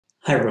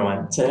Hi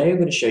everyone, today I'm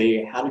going to show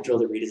you how to draw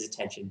the reader's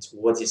attention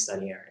towards your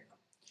study area.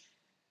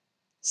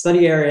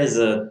 Study areas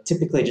are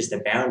typically just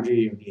a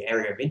boundary of your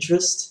area of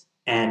interest,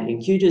 and in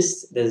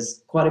QGis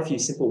there's quite a few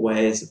simple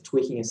ways of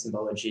tweaking a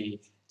symbology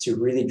to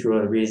really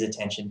draw the reader's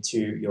attention to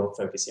your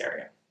focus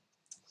area.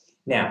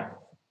 Now,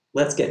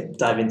 let's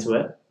dive into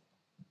it.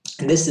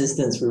 In this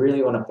instance, we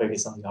really want to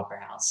focus on the upper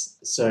house.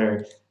 So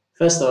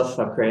first off,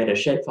 I've created a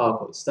shapefile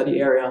called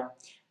study area.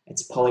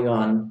 It's a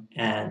polygon,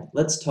 and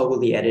let's toggle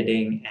the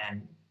editing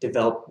and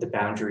develop the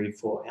boundary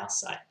for our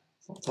site.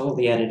 So I'll toggle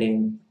the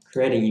editing,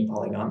 create a new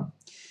polygon.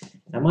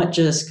 And I might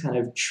just kind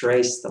of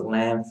trace the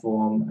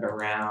landform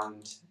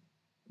around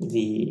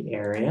the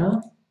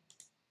area.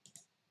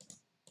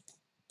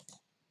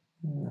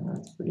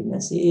 It's pretty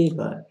messy,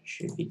 but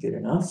should be good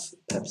enough for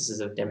purposes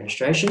of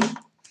demonstration.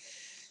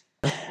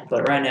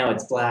 But right now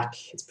it's black,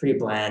 it's pretty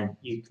bland.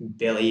 You can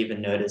barely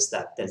even notice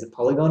that there's a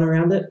polygon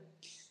around it.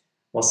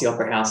 Whilst the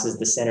upper house is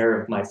the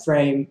center of my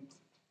frame,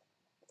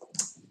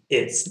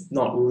 it's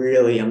not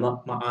really, my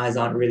eyes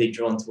aren't really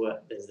drawn to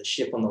it. There's the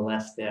ship on the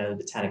left there, the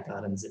Botanic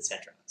Gardens,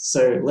 etc.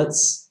 So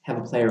let's have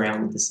a play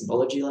around with the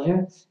symbology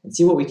layer and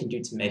see what we can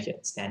do to make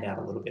it stand out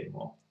a little bit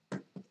more.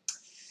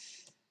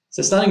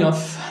 So starting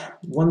off,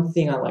 one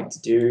thing I like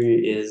to do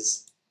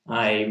is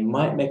I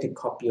might make a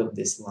copy of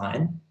this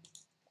line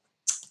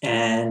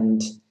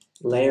and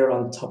layer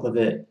on top of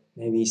it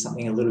maybe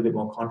something a little bit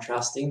more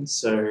contrasting.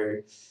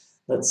 So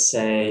let's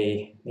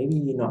say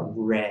maybe not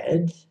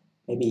red,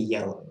 maybe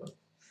yellow.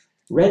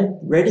 Red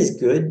is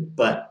good,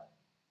 but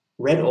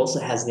red also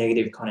has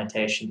negative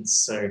connotations.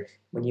 So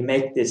when you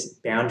make this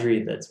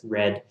boundary that's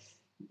red,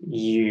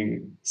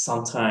 you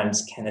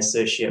sometimes can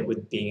associate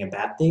with being a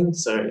bad thing.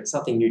 So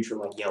something neutral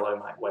like yellow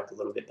might work a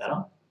little bit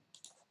better.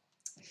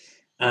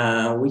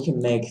 We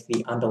can make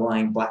the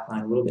underlying black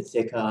line a little bit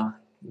thicker,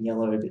 and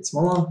yellow a bit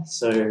smaller.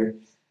 So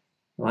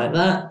like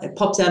that, it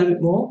pops out a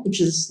bit more, which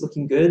is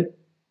looking good.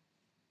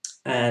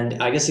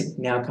 And I guess it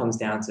now comes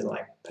down to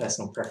like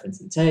personal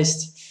preference and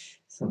taste.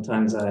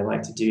 Sometimes I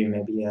like to do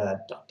maybe a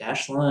dot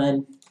dash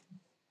line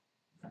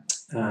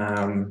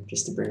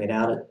just to bring it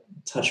out a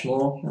touch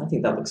more. I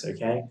think that looks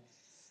okay.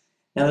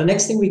 Now the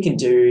next thing we can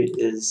do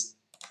is,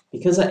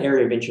 because our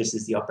area of interest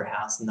is the opera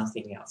house and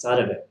nothing outside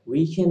of it,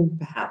 we can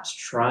perhaps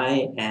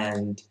try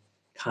and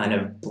kind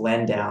of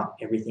blend out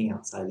everything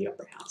outside of the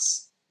opera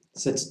house.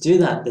 So to do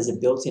that, there's a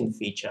built-in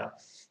feature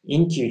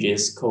in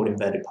QGis called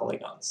Inverted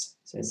Polygons.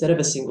 So instead of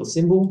a single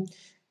symbol,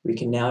 we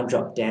can now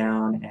drop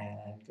down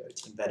and go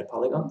to Inverted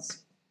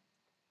Polygons.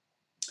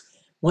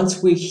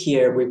 Once we're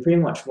here, we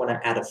pretty much want to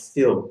add a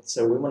fill.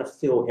 So we want to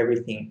fill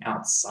everything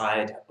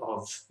outside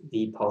of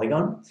the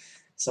polygon.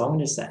 So I'm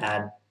just going to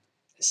add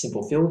a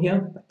simple fill here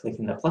by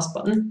clicking the plus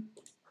button.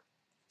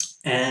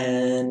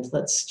 And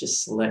let's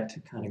just select a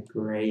kind of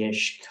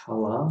grayish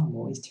color. I'm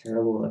always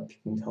terrible at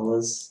picking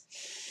colors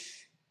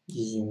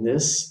using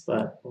this,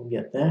 but we'll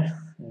get there.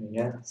 There we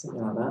go, something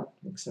like that.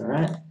 Looks all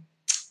right.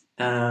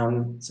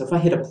 So if I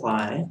hit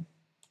apply,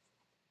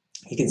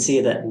 you can see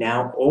that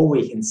now all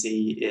we can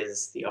see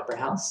is the opera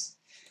house.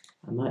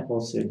 I might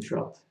also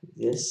drop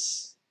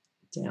this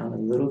down a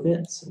little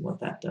bit. So what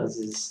that does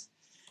is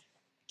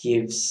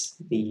gives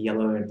the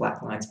yellow and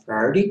black lines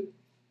priority.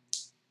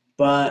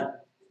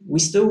 But we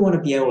still want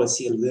to be able to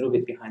see a little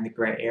bit behind the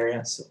gray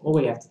area. So all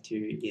we have to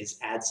do is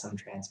add some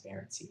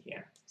transparency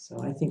here.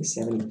 So I think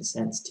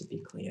 70% is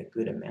typically a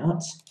good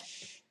amount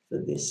for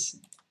this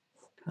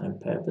kind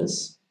of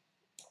purpose.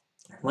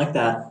 Like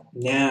that,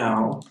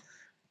 now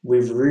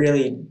we've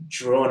really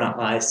drawn our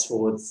eyes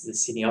towards the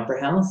Sydney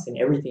Opera House, and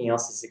everything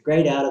else is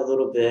grayed out a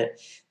little bit.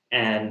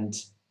 And,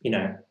 you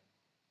know,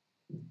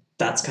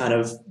 that's kind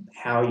of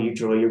how you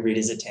draw your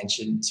reader's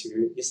attention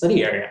to your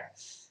study area,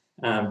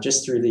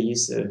 just through the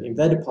use of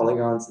inverted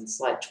polygons and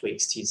slight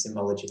tweaks to your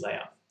symbology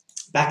layer.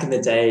 Back in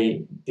the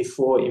day,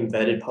 before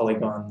inverted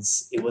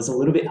polygons, it was a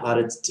little bit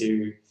harder to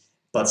do,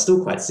 but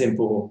still quite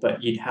simple.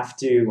 But you'd have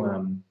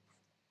to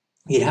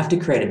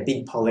create a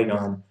big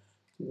polygon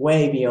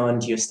way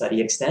beyond your study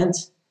extent,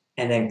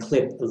 and then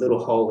clip a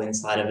little hole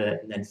inside of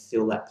it and then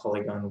fill that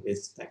polygon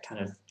with that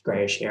kind of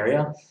grayish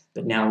area.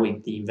 But now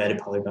with the inverted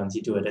polygons,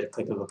 you do it at a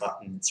click of a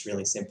button. It's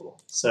really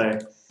simple. So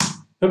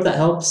hope that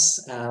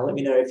helps. Let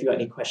me know if you've got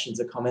any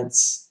questions or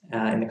comments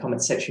in the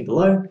comments section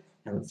below,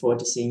 and look forward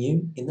to seeing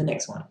you in the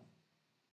next one.